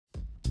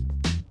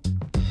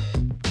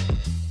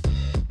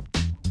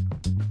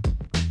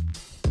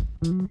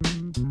So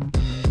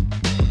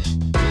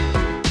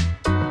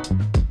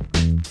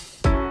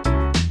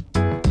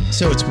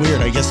it's weird.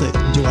 I guess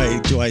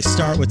do I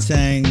start with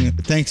saying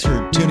thanks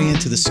for tuning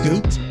into The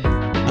Scoop?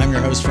 I'm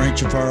your host, Frank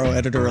Chaparro,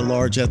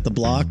 editor-at-large at The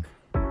Block.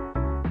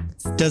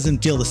 It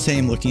doesn't feel the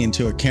same looking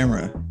into a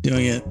camera,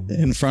 doing it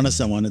in front of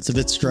someone. It's a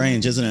bit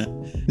strange, isn't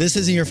it? This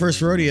isn't your first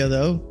rodeo,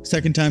 though.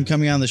 Second time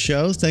coming on the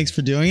show. Thanks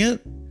for doing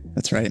it.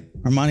 That's right.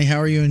 Armani, how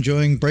are you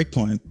enjoying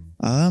Breakpoint?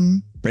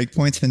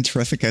 Breakpoint's been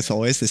terrific as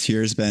always. This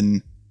year's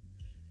been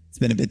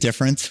a bit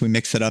different. We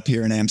mix it up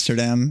here in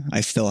Amsterdam.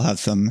 I still have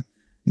some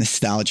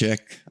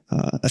nostalgic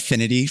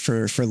affinity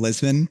for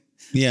Lisbon.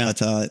 Yeah.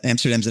 But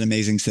Amsterdam's an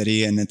amazing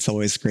city, and it's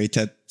always great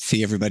to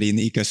see everybody in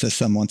the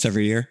ecosystem once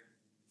every year.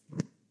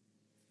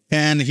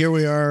 And here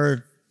we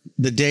are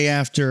the day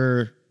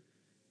after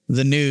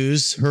the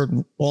news,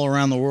 heard all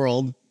around the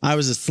world. I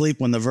was asleep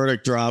when the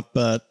verdict dropped,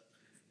 but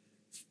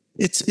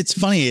it's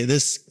funny.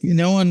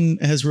 No one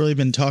has really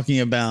been talking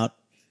about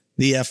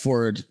the F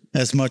word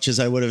as much as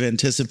I would have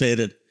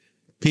anticipated.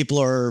 People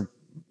are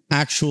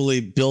actually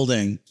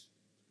building,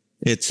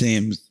 it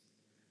seems.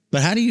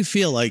 But how do you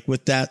feel like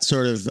with that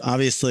sort of,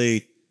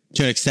 obviously,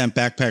 to an extent,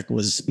 Backpack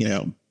was,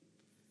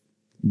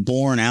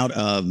 born out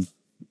of,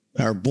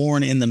 or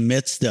born in the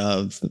midst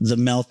of the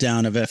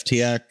meltdown of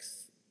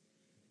FTX.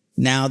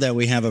 Now that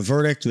we have a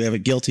verdict, we have a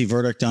guilty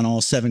verdict on all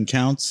 7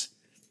 counts.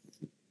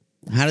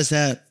 How does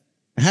that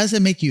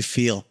make you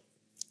feel?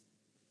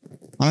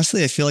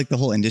 Honestly, I feel like the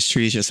whole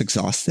industry is just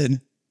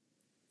exhausted.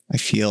 I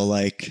feel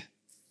like,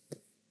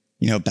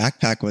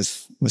 Backpack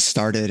was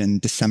started in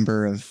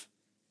December of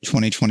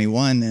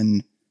 2021,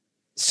 and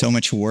so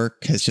much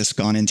work has just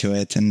gone into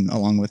it, and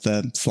along with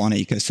the Solana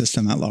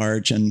ecosystem at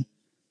large. And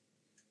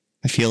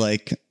I feel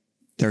like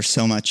there's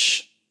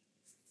just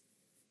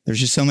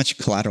so much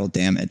collateral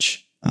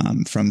damage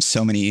from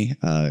so many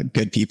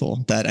good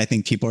people that I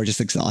think people are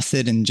just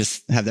exhausted and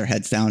just have their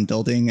heads down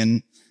building,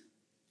 and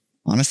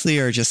honestly,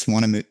 or just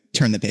want to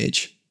turn the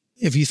page.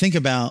 If you think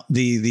about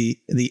the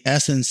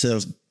essence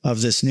of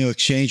this new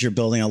exchange you're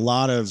building, a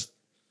lot of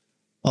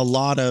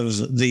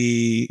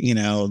the,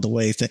 the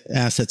way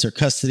assets are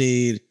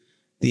custodied,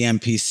 the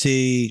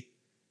MPC,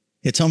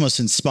 it's almost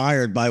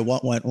inspired by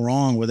what went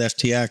wrong with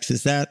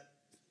FTX.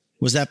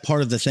 Was that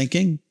part of the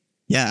thinking?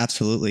 Yeah,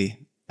 absolutely.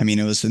 I mean,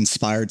 it was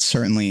inspired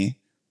certainly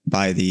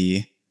by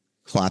the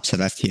collapse of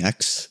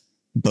FTX,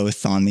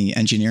 both on the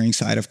engineering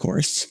side, of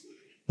course,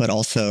 but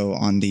also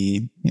on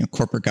the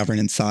corporate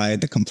governance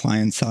side, the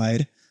compliance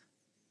side,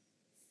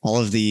 all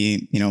of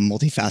the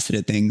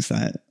multifaceted things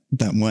that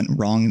went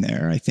wrong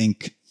there. I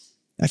think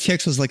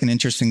FTX was like an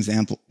interesting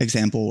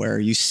example where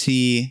you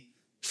see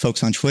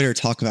folks on Twitter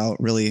talk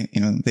about really,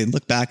 they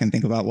look back and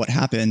think about what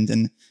happened.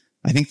 And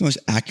I think the most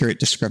accurate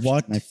description.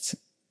 What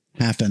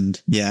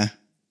happened? Yeah.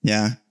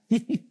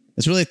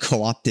 It's really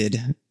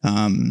co-opted.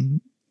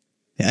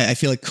 I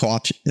feel like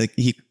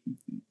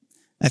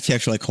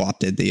FTX really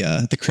co-opted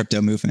the crypto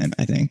movement,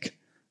 I think.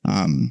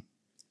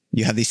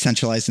 You have these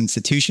centralized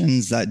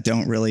institutions that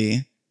don't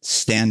really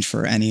stand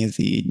for any of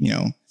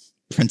the,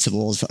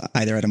 principles,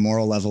 either at a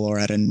moral level or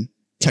at a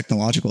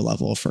technological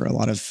level, for a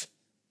lot of,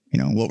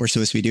 what we're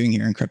supposed to be doing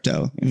here in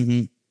crypto.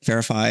 Mm-hmm.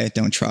 Verify,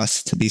 don't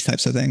trust, these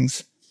types of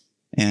things.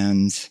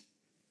 And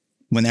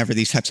whenever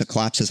these types of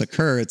collapses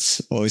occur,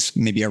 it's always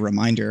maybe a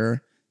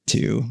reminder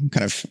to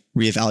kind of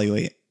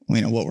reevaluate,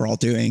 what we're all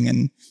doing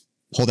and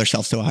hold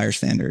ourselves to a higher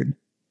standard.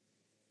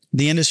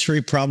 The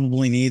industry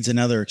probably needs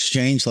another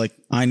exchange. Like,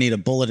 I need a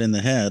bullet in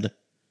the head.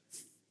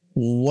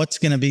 What's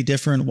going to be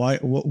different?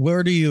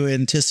 Where do you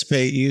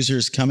anticipate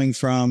users coming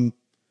from?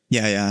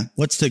 Yeah.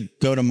 What's the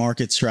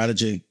go-to-market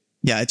strategy?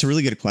 Yeah, it's a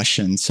really good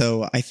question.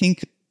 So I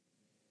think,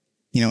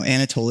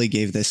 Anatoly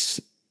gave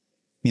this,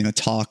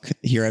 talk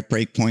here at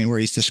Breakpoint where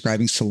he's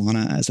describing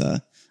Solana as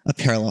a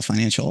parallel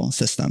financial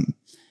system.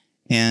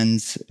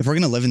 And if we're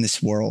going to live in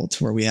this world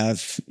where we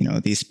have,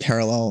 these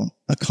parallel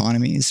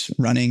economies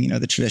running,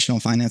 the traditional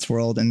finance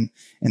world and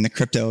the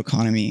crypto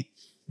economy,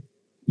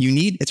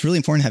 it's really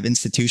important to have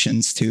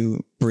institutions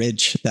to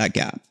bridge that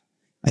gap.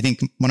 I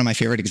think one of my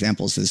favorite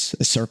examples is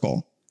a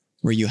Circle,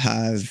 where you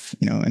have,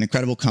 an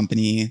incredible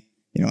company,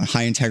 a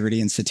high integrity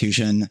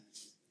institution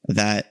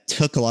that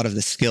took a lot of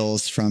the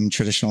skills from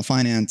traditional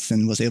finance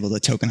and was able to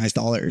tokenize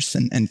dollars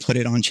and put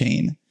it on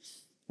chain.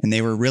 And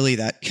they were really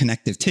that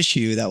connective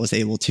tissue that was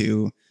able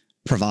to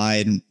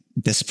provide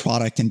this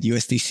product in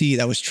USDC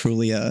that was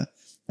truly a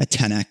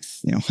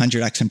 10x,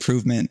 100x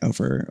improvement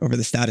over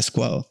the status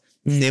quo.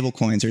 Stable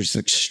coins are just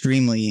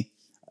extremely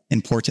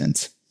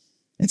important.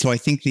 And so I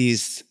think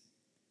these,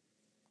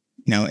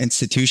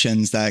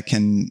 institutions that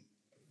can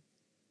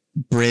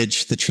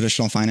bridge the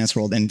traditional finance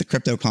world and the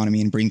crypto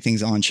economy and bring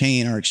things on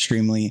chain are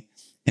extremely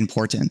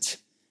important.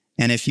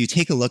 And if you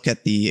take a look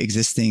at the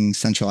existing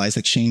centralized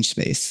exchange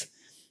space,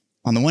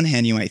 on the one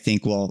hand, you might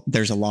think, well,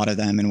 there's a lot of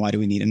them, and why do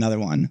we need another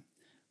one?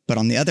 But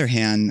on the other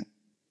hand,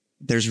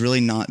 there's really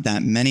not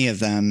that many of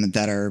them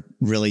that are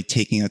really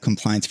taking a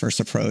compliance first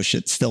approach.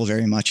 It's still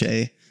very much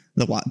the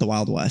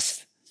Wild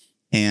West.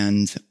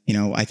 And,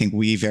 I think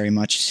we very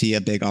much see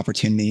a big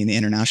opportunity in the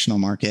international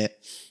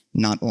market,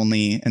 not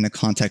only in the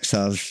context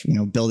of,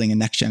 building a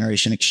next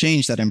generation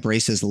exchange that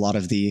embraces a lot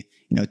of the,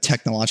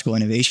 technological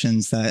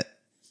innovations that,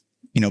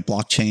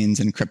 blockchains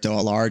and crypto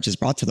at large has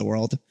brought to the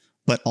world,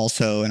 but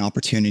also an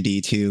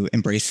opportunity to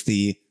embrace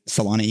the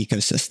Solana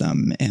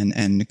ecosystem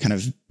and kind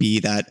of be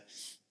that,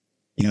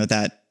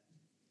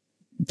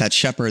 that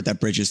shepherd that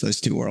bridges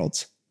those two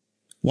worlds.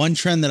 One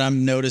trend that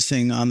I'm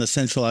noticing on the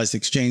centralized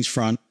exchange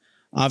front,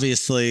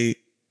 obviously,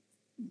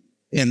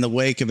 in the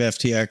wake of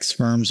FTX,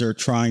 firms are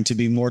trying to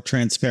be more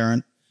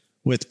transparent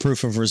with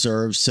proof of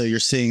reserves. So you're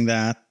seeing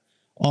that.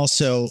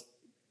 Also,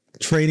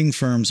 trading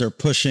firms are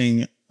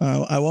pushing,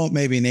 I won't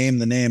maybe name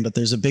the name, but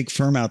there's a big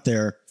firm out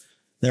there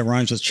that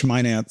rhymes with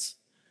Schmeinance,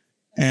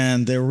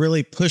 and they're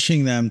really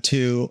pushing them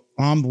to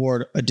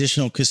onboard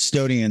additional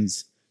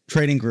custodians,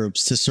 trading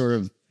groups to sort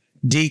of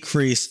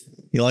decrease.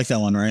 You like that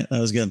one, right? That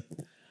was good.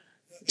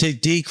 To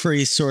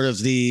decrease sort of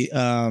the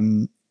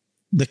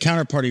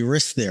counterparty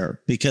risk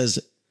there, because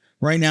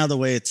right now the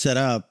way it's set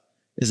up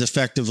is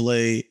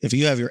effectively, if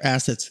you have your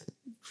assets,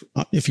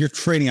 if you're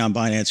trading on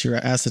Binance, your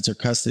assets are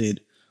custodied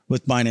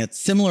with Binance,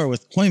 similar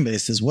with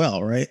Coinbase as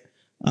well, right?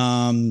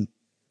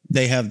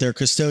 They have their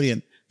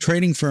custodian.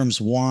 Trading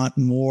firms want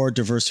more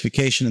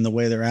diversification in the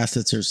way their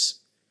assets are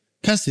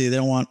custodied. They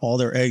don't want all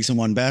their eggs in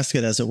one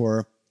basket, as it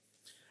were.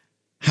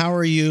 How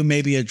are you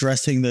maybe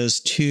addressing those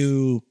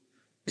two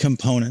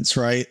components,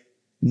 right?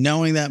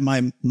 Knowing that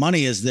my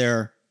money is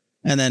there,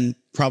 and then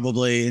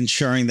probably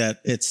ensuring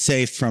that it's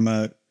safe from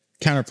a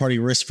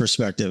counterparty risk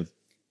perspective.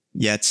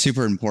 Yeah, it's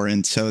super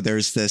important. So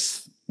there's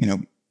this,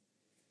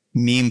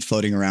 meme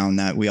floating around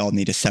that we all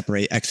need to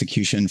separate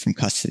execution from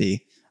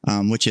custody,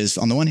 which is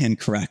on the one hand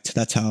correct.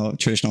 That's how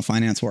traditional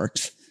finance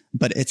works.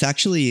 But it's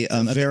actually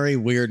a very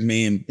weird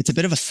meme. It's a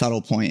bit of a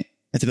subtle point.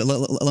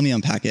 Let me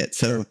unpack it.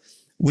 So sure.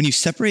 When you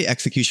separate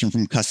execution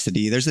from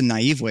custody, there's a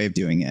naive way of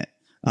doing it,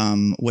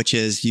 which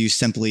is you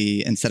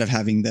simply, instead of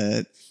having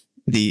the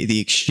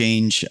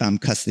exchange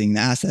custodying the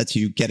assets,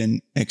 you get an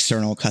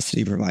external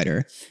custody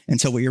provider. And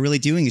so what you're really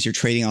doing is you're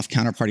trading off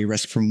counterparty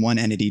risk from one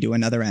entity to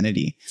another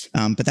entity.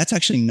 But that's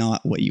actually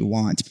not what you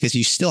want, because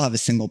you still have a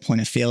single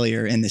point of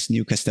failure in this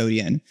new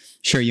custodian.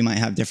 Sure, you might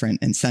have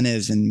different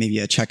incentives and maybe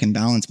a check and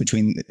balance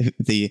between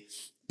the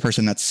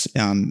person that's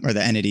or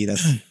the entity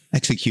that's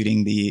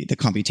executing the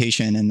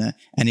computation and the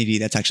entity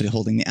that's actually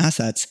holding the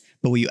assets.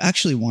 But what you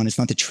actually want is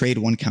not to trade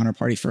one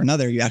counterparty for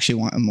another. You actually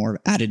want a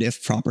more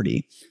additive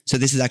property. So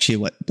this is actually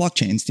what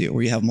blockchains do,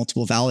 where you have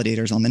multiple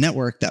validators on the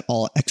network that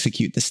all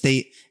execute the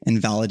state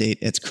and validate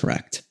it's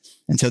correct.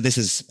 And so this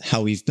is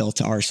how we've built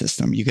our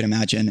system. You can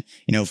imagine,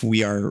 if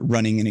we are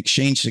running an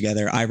exchange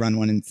together, I run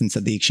one instance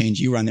of the exchange,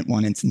 you run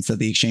one instance of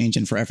the exchange.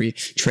 And for every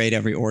trade,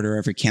 every order,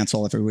 every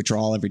cancel, every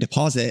withdrawal, every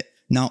deposit,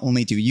 not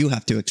only do you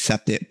have to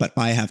accept it, but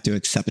I have to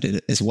accept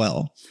it as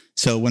well.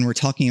 So when we're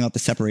talking about the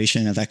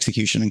separation of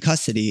execution and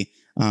custody,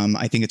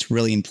 I think it's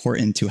really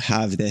important to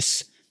have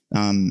this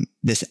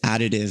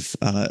additive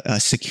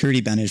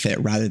security benefit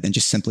rather than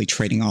just simply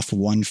trading off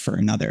one for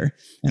another.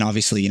 And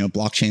obviously,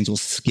 blockchains will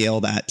scale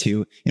that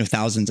to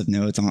thousands of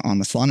nodes on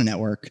the Solana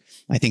network.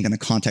 I think in the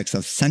context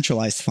of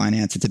centralized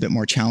finance, it's a bit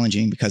more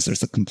challenging because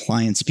there's a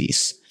compliance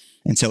piece.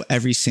 And so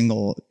every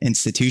single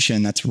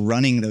institution that's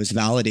running those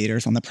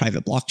validators on the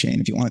private blockchain,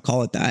 if you want to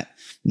call it that,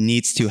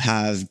 needs to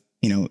have,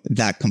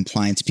 that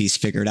compliance piece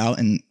figured out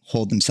and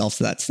hold themselves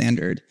to that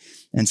standard.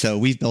 And so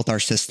we've built our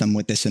system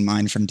with this in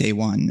mind from day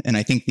one. And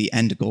I think the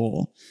end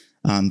goal,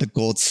 the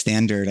gold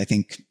standard, I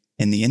think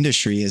in the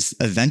industry is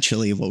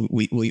eventually what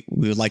we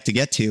would like to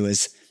get to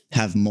is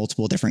have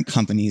multiple different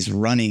companies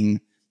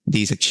running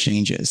these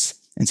exchanges.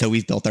 And so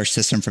we've built our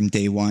system from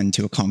day one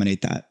to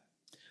accommodate that.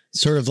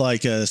 Sort of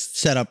like a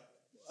setup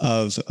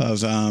of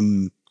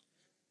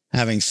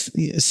having,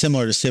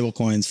 similar to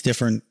stablecoins,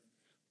 different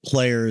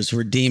players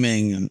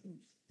redeeming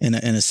in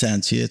a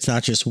sense. It's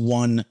not just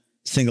one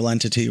single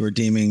entity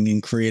redeeming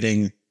and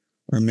creating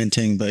or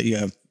minting, but you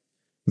have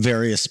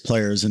various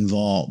players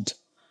involved.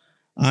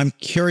 I'm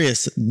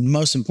curious,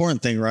 most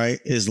important thing, right,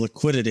 is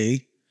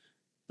liquidity.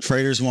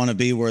 Traders want to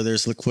be where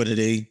there's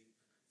liquidity.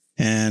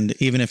 And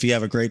even if you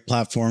have a great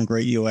platform,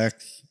 great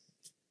UX,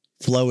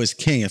 flow is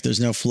king. If there's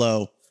no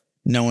flow,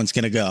 no one's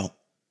going to go.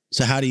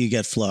 So how do you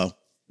get flow?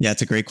 Yeah,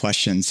 it's a great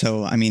question.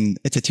 So,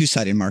 it's a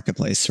two-sided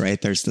marketplace,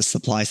 right? There's the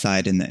supply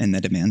side and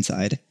the demand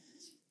side.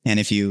 And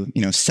if you,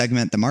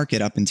 segment the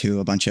market up into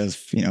a bunch of,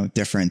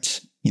 different,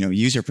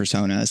 user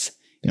personas,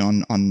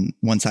 on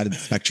one side of the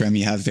spectrum,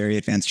 you have very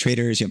advanced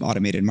traders, you have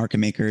automated market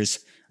makers,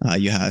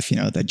 you have,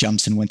 the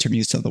Jumps and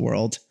Wintermutes of the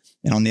world.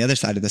 And on the other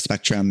side of the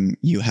spectrum,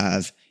 you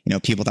have,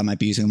 people that might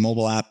be using a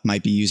mobile app,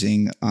 might be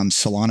using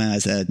Solana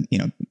as a,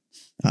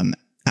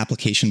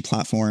 application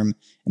platform.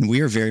 And we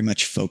are very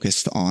much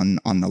focused on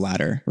the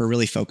latter. We're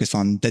really focused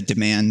on the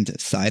demand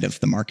side of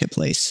the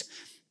marketplace,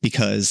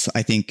 because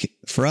I think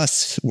for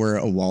us, we're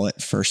a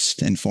wallet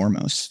first and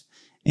foremost.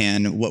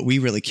 And what we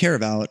really care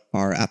about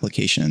are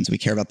applications. We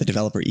care about the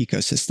developer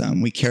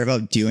ecosystem. We care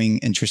about doing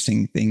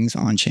interesting things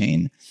on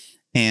chain.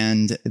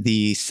 And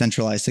the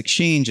centralized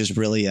exchange is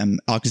really an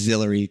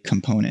auxiliary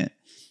component.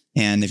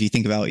 And if you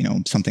think about,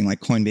 something like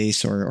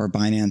Coinbase or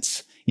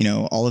Binance,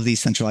 all of these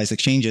centralized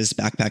exchanges,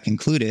 Backpack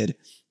included,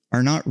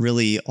 are not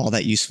really all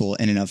that useful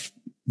in and of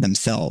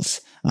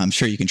themselves. I'm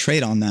sure you can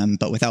trade on them,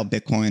 but without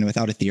Bitcoin,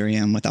 without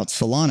Ethereum, without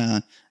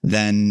Solana,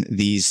 then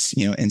these,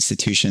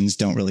 institutions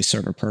don't really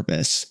serve a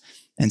purpose.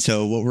 And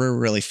so what we're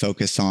really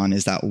focused on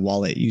is that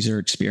wallet user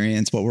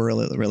experience. What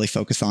we're really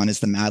focused on is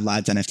the Mad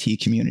Lads NFT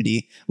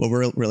community. What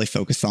we're really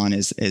focused on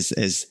is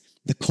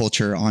the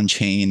culture on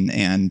chain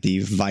and the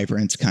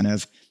vibrant kind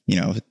of,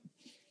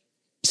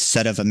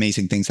 set of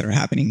amazing things that are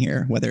happening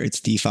here, whether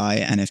it's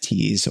DeFi,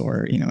 NFTs,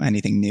 or,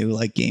 anything new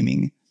like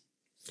gaming.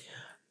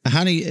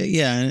 How do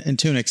you, and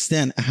to an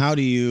extent, how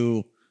do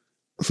you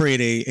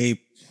create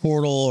a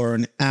portal or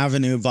an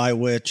avenue by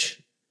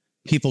which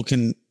people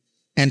can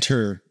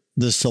enter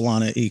the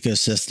Solana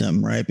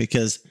ecosystem, right?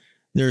 Because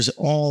there's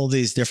all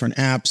these different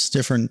apps,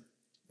 different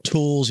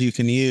tools you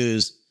can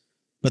use,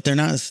 but they're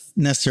not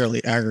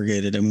necessarily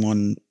aggregated in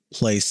one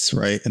place,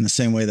 right? In the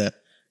same way that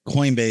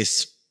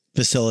Coinbase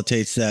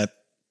facilitates that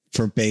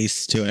for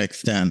Base to an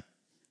extent.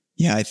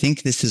 Yeah, I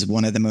think this is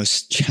one of the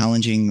most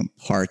challenging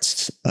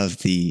parts of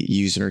the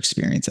user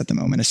experience at the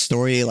moment. A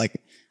story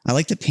I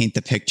like to paint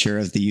the picture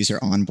of the user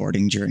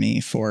onboarding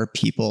journey for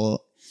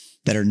people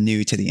that are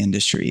new to the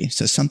industry.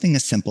 So something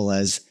as simple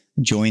as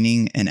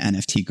joining an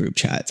NFT group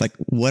chat. It's like,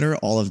 what are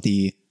all of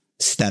the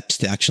steps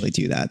to actually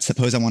do that?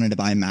 Suppose I wanted to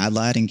buy Mad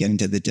Lad and get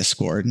into the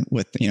Discord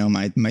with,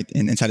 my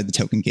inside of the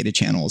token gated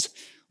channels.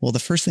 Well, the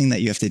first thing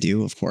that you have to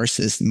do, of course,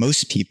 is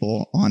most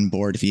people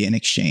onboard via an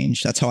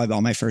exchange. That's how I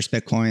bought my first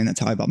Bitcoin. That's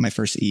how I bought my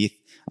first ETH.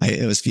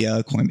 It was via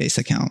a Coinbase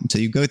account. So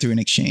you go through an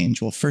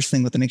exchange. Well, first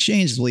thing with an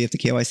exchange is, you have to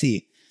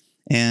KYC.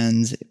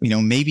 And,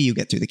 maybe you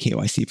get through the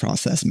KYC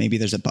process. Maybe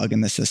there's a bug in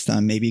the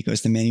system. Maybe it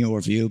goes to manual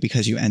review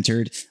because you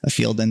entered a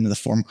field into the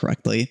form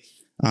correctly.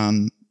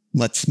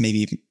 Let's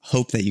maybe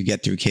hope that you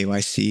get through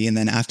KYC. And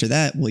then after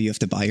that, you have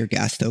to buy your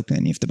gas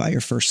token. You have to buy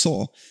your first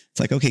SOL. It's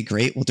like, okay,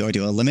 great. Well, do I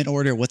do a limit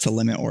order? What's a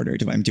limit order?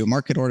 Do I do a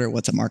market order?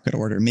 What's a market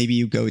order? Maybe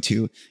you go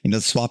to,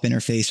 the swap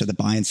interface or the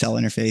buy and sell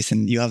interface,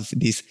 and you have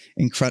these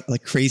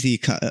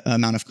crazy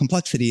amount of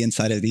complexity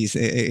inside of these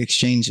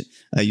exchange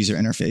user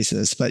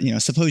interfaces. But,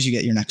 suppose you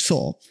get your next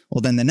SOL.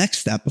 Well, then the next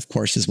step, of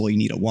course, is, you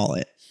need a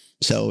wallet.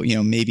 So,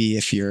 maybe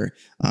if you're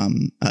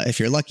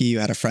lucky, you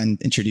had a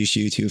friend introduce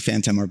you to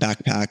Phantom or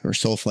Backpack or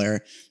Soulflare.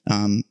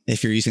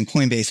 If you're using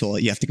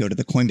Coinbase, you have to go to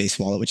the Coinbase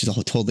wallet, which is a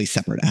whole totally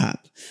separate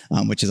app,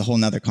 which is a whole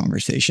nother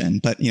conversation.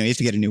 But, you have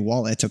to get a new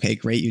wallet. Okay,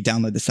 great. You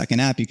download the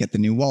second app, you get the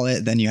new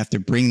wallet, then you have to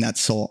bring that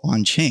SOL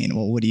on chain.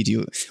 Well, what do you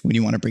do when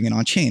you want to bring it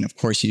on chain? Of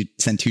course, you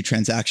send two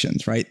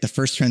transactions, right? The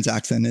first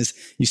transaction is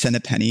you send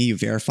a penny, you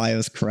verify it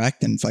was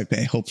correct. And it's like,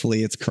 hey,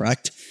 hopefully it's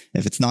correct.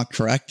 If it's not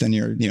correct, then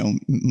you're,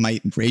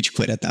 might rage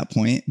quit at that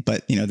point.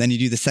 But, then you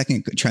do the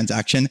second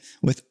transaction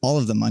with all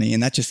of the money,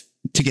 and that's just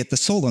to get the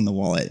SOL in the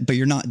wallet, but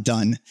you're not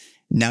done.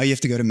 Now you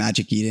have to go to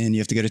Magic Eden, you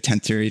have to go to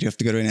 1030, you have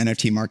to go to an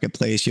NFT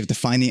marketplace, you have to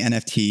find the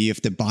NFT, you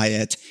have to buy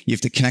it, you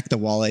have to connect the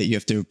wallet, you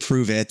have to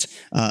approve it,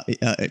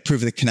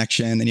 prove the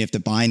connection, then you have to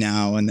buy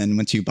now. And then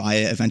once you buy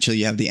it, eventually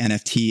you have the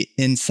NFT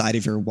inside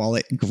of your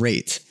wallet.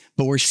 Great.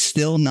 But we're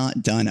still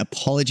not done.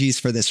 Apologies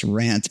for this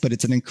rant, but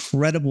it's an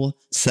incredible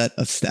set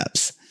of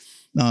steps.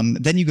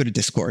 Then you go to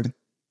Discord.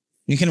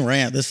 You can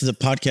rant. This is a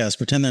podcast.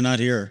 Pretend they're not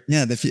here.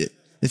 Yeah. Then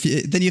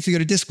you have to go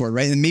to Discord,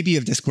 right? And maybe you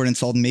have Discord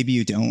installed and maybe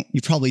you don't.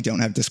 You probably don't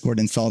have Discord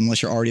installed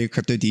unless you're already a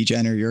crypto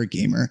degen or you're a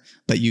gamer,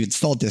 but you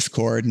install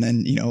Discord and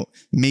then,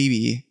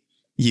 maybe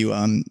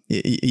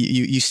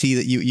you see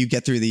that you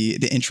get through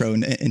the intro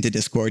into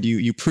Discord.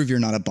 You prove you're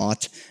not a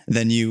bot.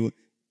 Then you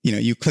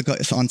click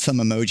on some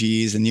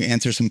emojis and you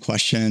answer some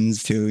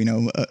questions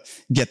to,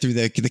 get through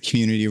the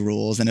community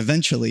rules. And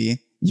eventually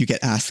you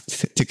get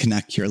asked to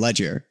connect your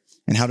ledger.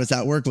 And how does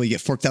that work? Well, you get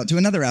forked out to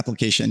another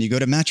application. You go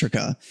to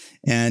Matrica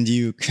and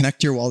you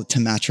connect your wallet to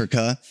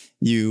Matrica.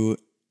 You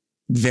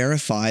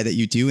verify that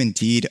you do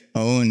indeed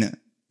own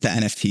the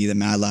NFT, the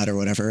Mad Lad or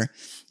whatever.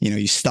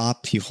 You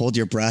stop, you hold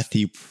your breath,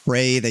 you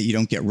pray that you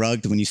don't get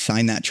rugged when you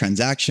sign that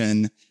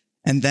transaction.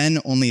 And then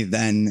only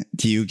then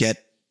do you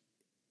get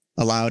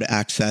allowed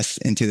access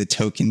into the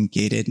token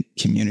gated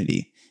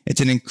community.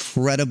 It's an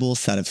incredible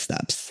set of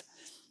steps.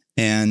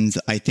 And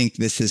I think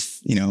this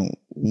is,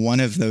 one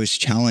of those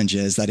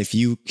challenges that if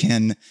you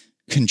can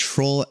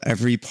control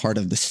every part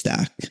of the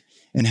stack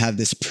and have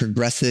this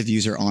progressive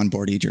user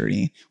onboarding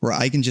journey where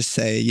I can just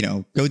say,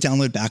 go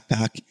download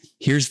Backpack.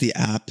 Here's the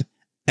app.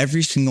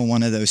 Every single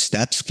one of those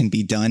steps can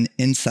be done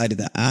inside of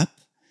the app.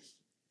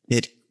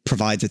 It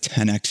provides a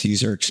 10x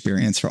user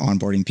experience for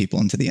onboarding people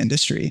into the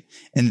industry.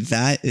 And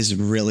that is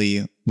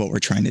really what we're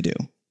trying to do.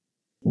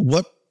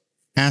 What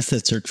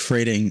assets are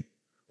trading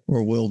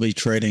or will be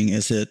trading?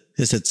 Is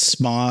it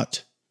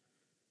spot?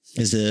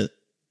 Is it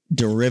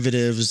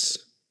derivatives,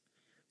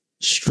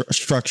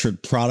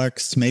 structured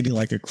products, maybe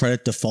like a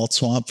credit default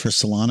swap for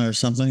Solana or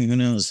something? Who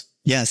knows?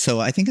 Yeah. So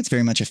I think it's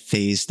very much a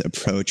phased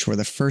approach where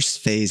the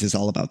first phase is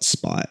all about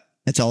spot.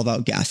 It's all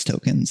about gas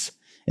tokens.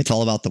 It's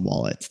all about the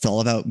wallet. It's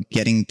all about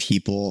getting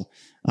people,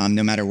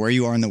 no matter where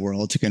you are in the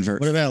world, to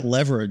convert. What about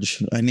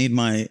leverage? I need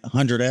my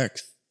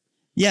 100x.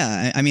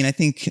 Yeah, I mean, I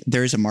think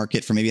there's a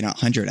market for maybe not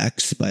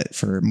 100x, but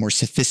for more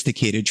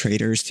sophisticated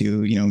traders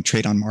to,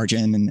 trade on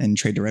margin and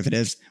trade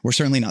derivatives. We're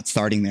certainly not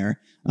starting there.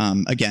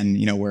 Again,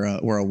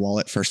 we're a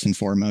wallet first and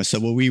foremost. So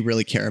what we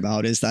really care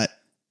about is that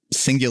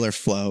singular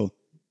flow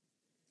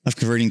of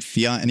converting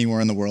fiat anywhere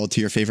in the world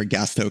to your favorite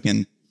gas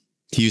token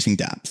to using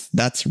dApps.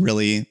 That's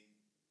really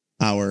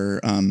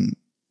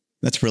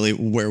that's really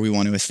where we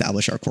want to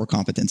establish our core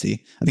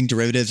competency. I think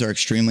derivatives are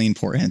extremely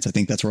important. I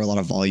think that's where a lot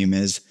of volume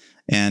is.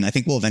 And I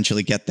think we'll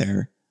eventually get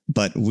there,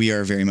 but we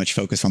are very much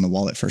focused on the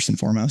wallet first and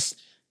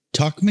foremost.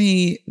 Talk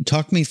me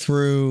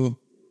through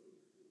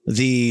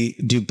the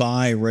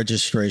Dubai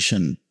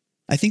registration.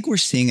 I think we're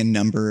seeing a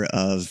number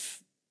of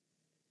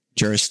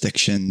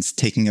jurisdictions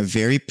taking a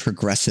very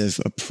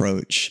progressive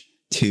approach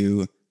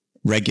to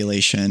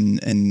regulation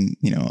and,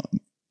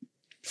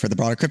 for the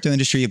broader crypto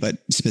industry, but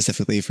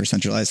specifically for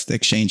centralized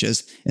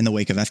exchanges in the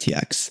wake of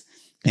FTX.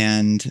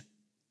 And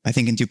I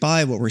think in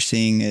Dubai, what we're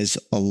seeing is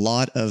a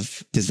lot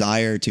of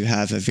desire to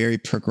have a very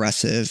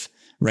progressive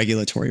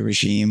regulatory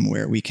regime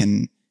where we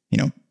can,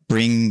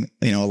 bring,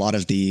 a lot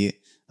of the,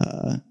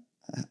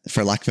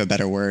 for lack of a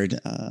better word,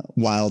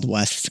 Wild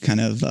West kind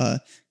of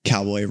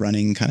cowboy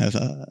running kind of,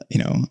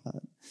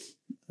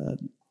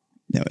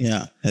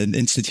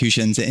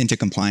 institutions into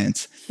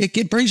compliance.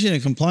 It brings you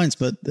into compliance,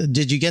 but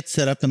did you get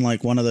set up in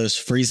like one of those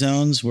free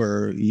zones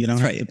where you don't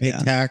have to pay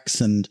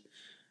tax and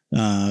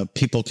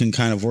people can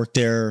kind of work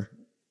there,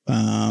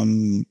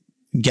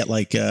 get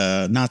like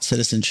not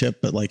citizenship,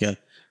 but like a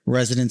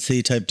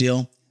residency type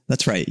deal?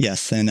 That's right.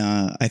 Yes. And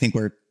I think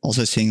we're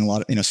also seeing a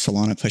lot of,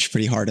 Solana push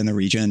pretty hard in the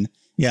region.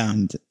 Yeah.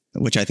 And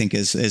which I think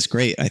is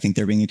great. I think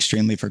they're being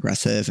extremely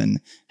progressive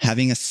and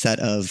having a set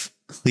of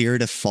clear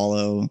to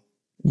follow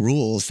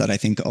rules that I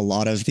think a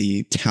lot of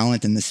the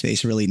talent in the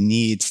space really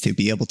needs to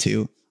be able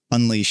to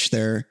unleash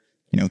their,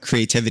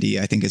 creativity,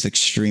 I think is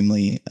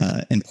extremely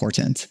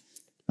important.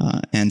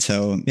 And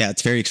so,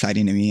 it's very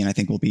exciting to me. And I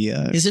think we'll be,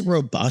 is it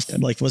robust?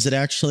 Like, was it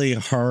actually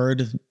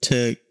hard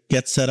to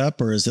get set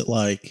up, or is it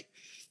like,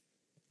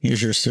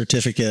 here's your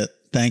certificate.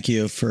 Thank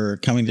you for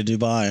coming to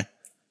Dubai.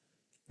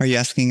 Are you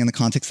asking in the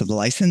context of the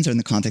license or in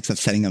the context of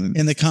setting up?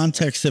 In the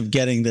context of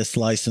getting this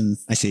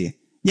license. I see.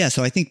 Yeah.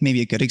 So I think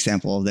maybe a good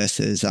example of this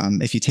is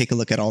if you take a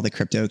look at all the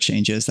crypto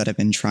exchanges that have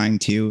been trying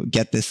to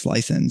get this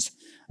license,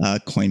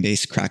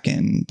 Coinbase,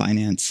 Kraken,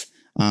 Binance,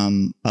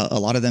 a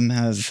lot of them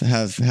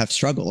have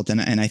struggled.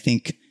 And I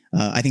think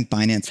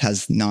Binance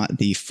has not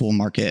the full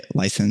market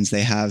license.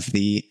 They have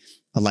a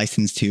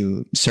license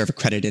to serve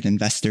accredited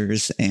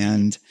investors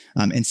and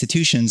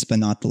institutions, but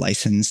not the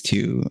license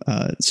to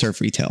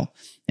serve retail.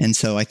 And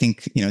so I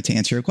think, to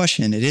answer your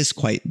question, it is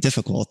quite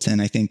difficult.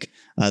 And I think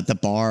the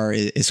bar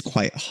is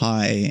quite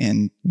high.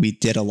 And we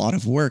did a lot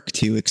of work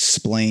to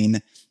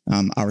explain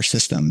our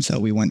system. So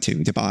we went to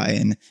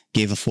Dubai and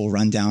gave a full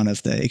rundown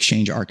of the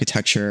exchange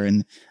architecture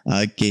and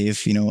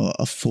gave,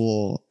 a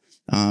full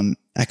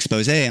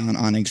expose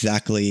on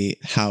exactly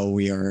how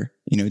we are,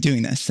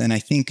 doing this. And I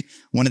think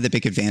one of the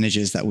big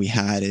advantages that we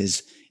had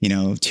is,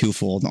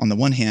 twofold. On the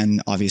one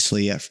hand,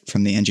 obviously,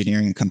 from the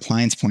engineering and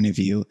compliance point of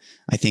view,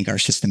 I think our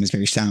system is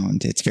very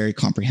sound. It's very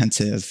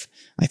comprehensive.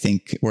 I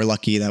think we're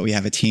lucky that we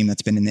have a team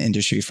that's been in the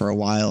industry for a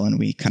while and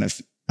we kind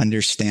of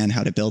understand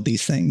how to build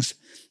these things.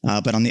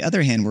 But on the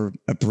other hand, we're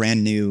a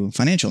brand new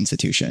financial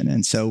institution.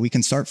 And so we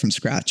can start from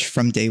scratch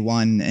from day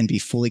one and be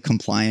fully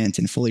compliant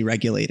and fully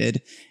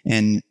regulated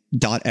and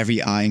dot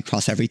every I and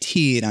cross every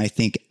T. And I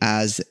think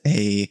as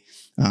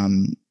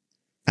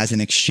an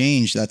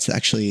exchange, that's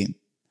actually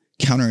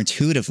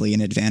counterintuitively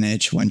an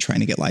advantage when trying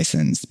to get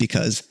licensed,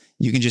 because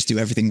you can just do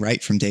everything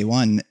right from day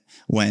one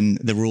when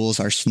the rules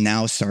are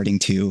now starting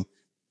to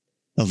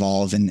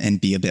evolve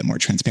and be a bit more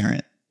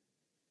transparent.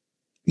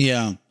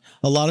 Yeah.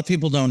 A lot of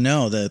people don't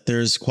know that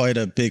there's quite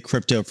a big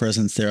crypto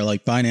presence there.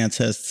 Like Binance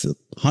has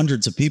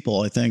hundreds of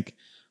people, I think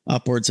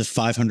upwards of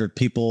 500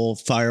 people,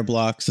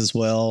 Fireblocks as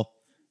well.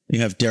 You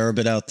have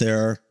Deribit out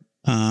there,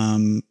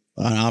 an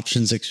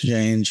options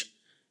exchange.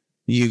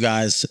 You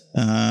guys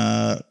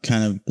kind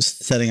of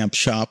setting up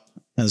shop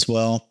as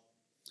well.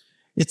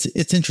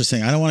 It's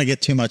interesting. I don't want to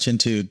get too much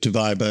into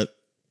Dubai, but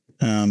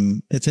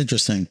it's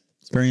interesting.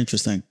 It's very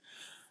interesting.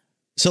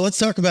 So let's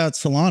talk about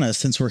Solana,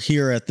 since we're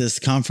here at this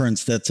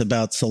conference that's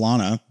about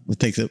Solana. I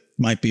think that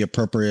might be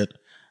appropriate.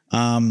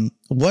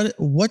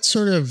 What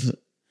sort of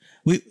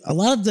a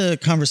lot of the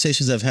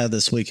conversations I've had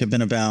this week have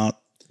been about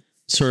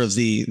sort of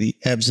the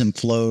ebbs and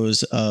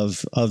flows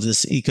of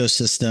this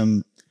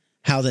ecosystem,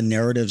 how the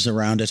narratives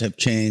around it have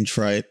changed,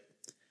 right?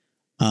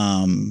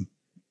 From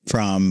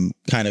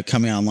kind of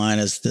coming online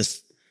as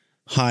this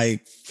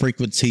high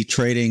frequency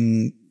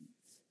trading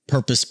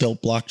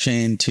purpose-built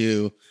blockchain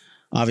to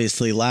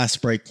obviously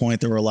last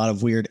breakpoint, there were a lot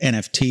of weird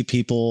NFT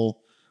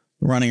people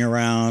running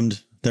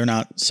around. They're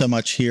not so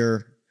much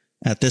here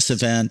at this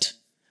event.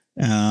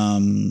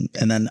 And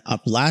then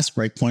up last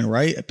breakpoint,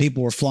 right?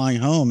 People were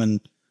flying home and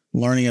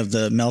learning of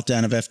the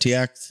meltdown of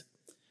FTX.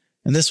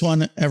 And this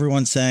one,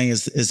 everyone's saying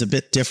is a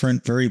bit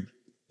different, very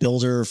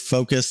builder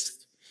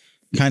focused,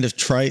 kind of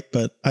trite,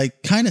 but I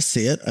kind of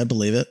see it. I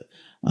believe it.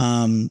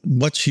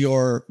 What's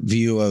your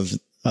view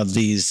of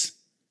these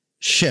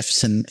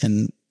shifts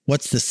and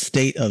what's the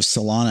state of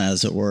Solana,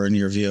 as it were, in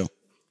your view?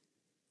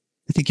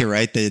 I think you're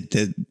right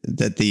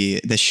that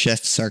the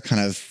shifts are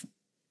kind of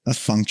a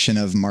function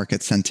of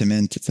market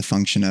sentiment. It's a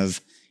function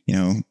of,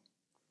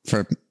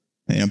 for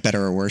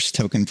better or worse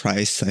token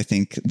price. I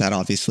think that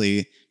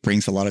obviously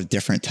brings a lot of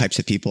different types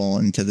of people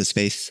into the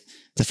space.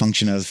 It's a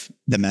function of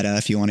the meta,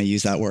 if you want to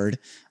use that word.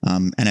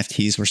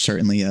 NFTs were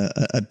certainly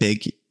a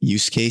big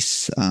use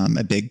case,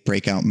 a big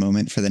breakout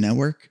moment for the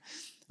network.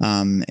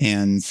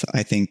 And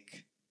I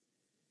think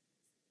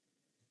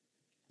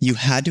you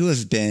had to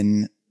have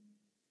been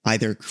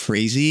either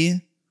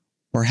crazy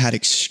or had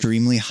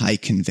extremely high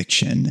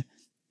conviction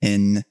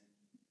in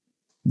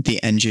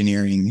the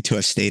engineering to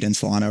have stayed in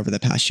Solana over the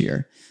past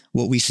year.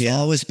 What we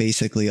saw was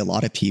basically a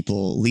lot of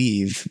people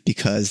leave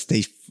because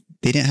they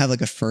didn't have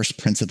like a first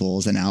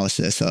principles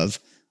analysis of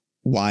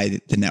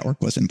why the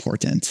network was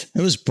important.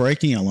 It was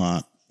breaking a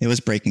lot.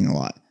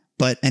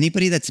 But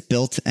anybody that's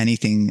built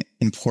anything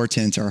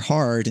important or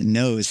hard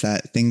knows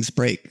that things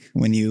break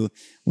when you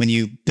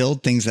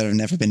build things that have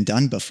never been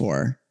done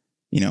before.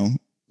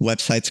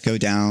 Websites go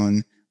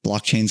down,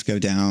 blockchains go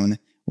down.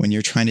 When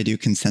you're trying to do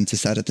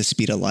consensus out at the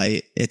speed of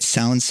light, it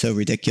sounds so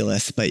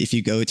ridiculous. But if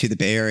you go to the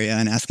Bay Area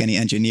and ask any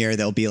engineer,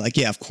 they'll be like,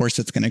 yeah, of course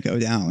it's going to go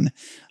down.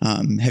 I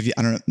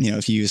don't know,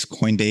 if you use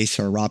Coinbase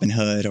or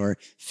Robinhood or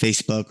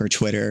Facebook or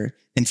Twitter,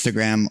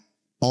 Instagram,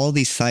 all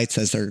these sites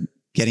as they're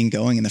getting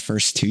going in the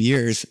first 2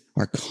 years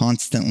are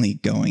constantly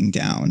going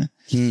down.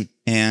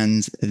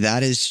 And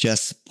that is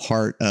just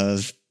part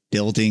of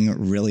building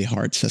really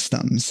hard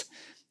systems.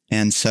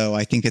 And so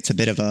I think it's a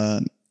bit of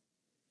a,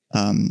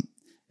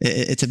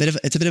 it's a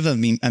bit of a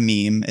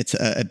meme. It's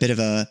a bit of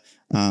a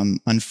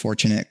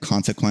unfortunate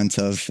consequence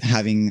of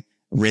having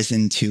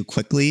risen too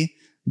quickly.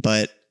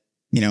 But,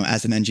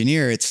 as an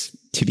engineer, it's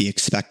to be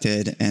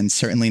expected and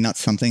certainly not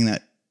something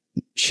that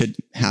should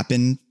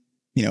happen,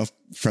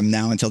 from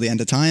now until the end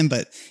of time.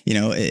 But,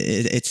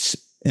 it's,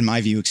 in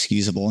my view,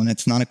 excusable. And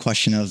it's not a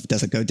question of,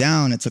 does it go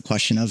down? It's a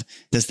question of,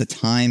 does the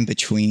time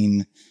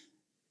between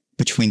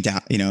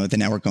down, the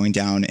network going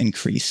down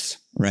increase,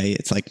 right?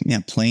 It's like,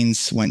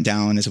 planes went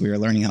down as we were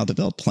learning how to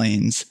build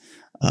planes.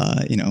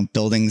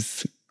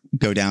 Buildings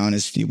go down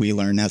as we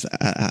learn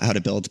how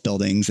to build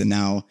buildings. And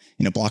now,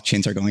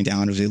 blockchains are going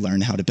down as we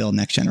learn how to build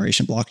next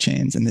generation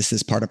blockchains. And this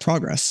is part of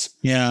progress.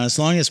 Yeah. As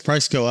long as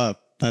price go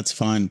up, that's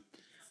fine.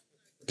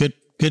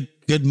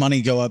 Good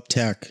money go up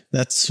tech.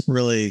 It's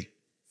really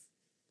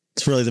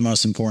the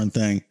most important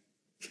thing.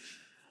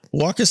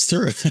 Walk us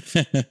through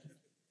it.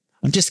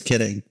 I'm just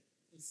kidding.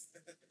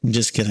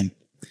 If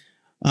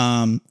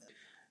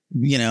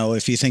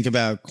you think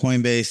about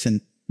Coinbase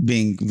and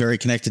being very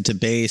connected to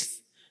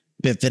Base,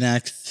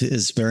 Bitfinex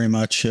is very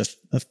much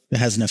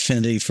has an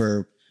affinity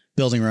for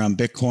building around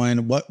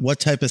Bitcoin. What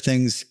type of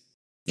things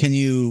can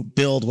you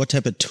build? What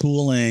type of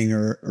tooling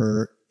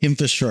or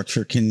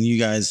infrastructure can you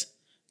guys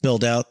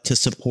build out to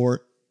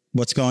support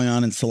what's going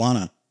on in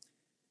Solana?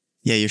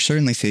 Yeah, you're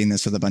certainly seeing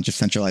this with a bunch of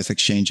centralized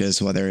exchanges,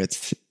 whether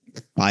it's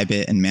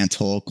Bybit and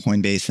Mantle,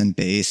 Coinbase and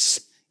Base,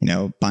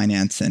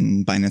 Binance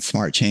and Binance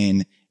Smart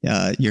Chain.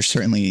 You're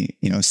certainly,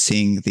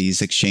 seeing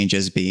these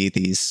exchanges be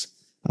these,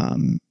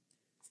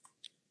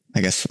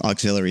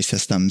 auxiliary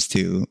systems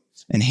to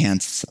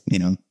enhance,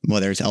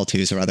 whether it's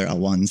L2s or other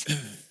L1s.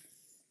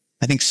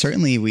 I think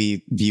certainly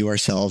we view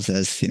ourselves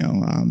as,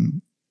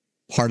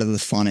 part of the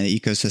Solana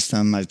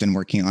ecosystem. I've been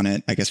working on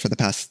it, for the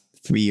past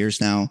 3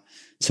 years now.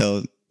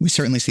 So we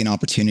certainly see an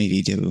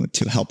opportunity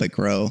to help it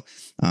grow.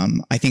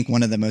 I think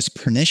one of the most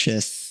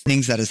pernicious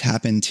things that has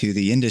happened to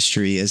the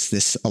industry is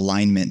this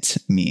alignment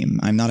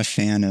meme. I'm not a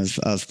fan of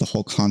the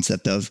whole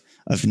concept of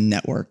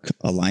network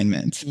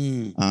alignment.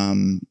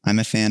 I'm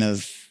a fan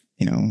of,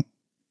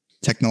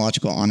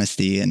 technological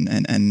honesty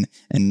and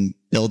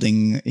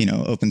building,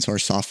 open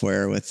source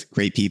software with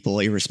great people,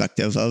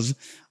 irrespective of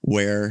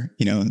where,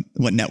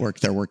 what network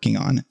they're working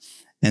on.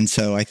 And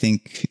so I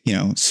think,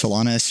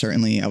 Solana is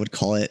certainly, I would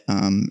call it,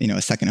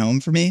 a second home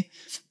for me.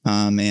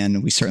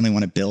 And we certainly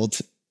want to build,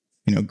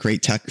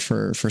 great tech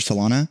for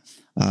Solana.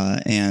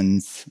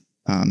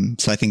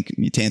 So I think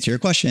to answer your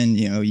question,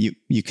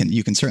 you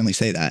can certainly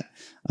say that,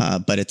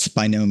 but it's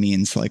by no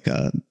means like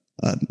a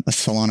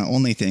Solana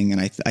only thing.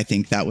 And I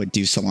think that would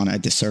do Solana a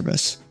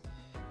disservice.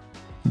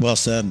 Well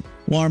said.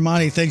 Well,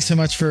 Armani, thanks so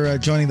much for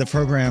joining the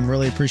program.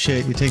 Really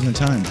appreciate you taking the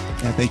time.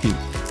 Yeah, thank you.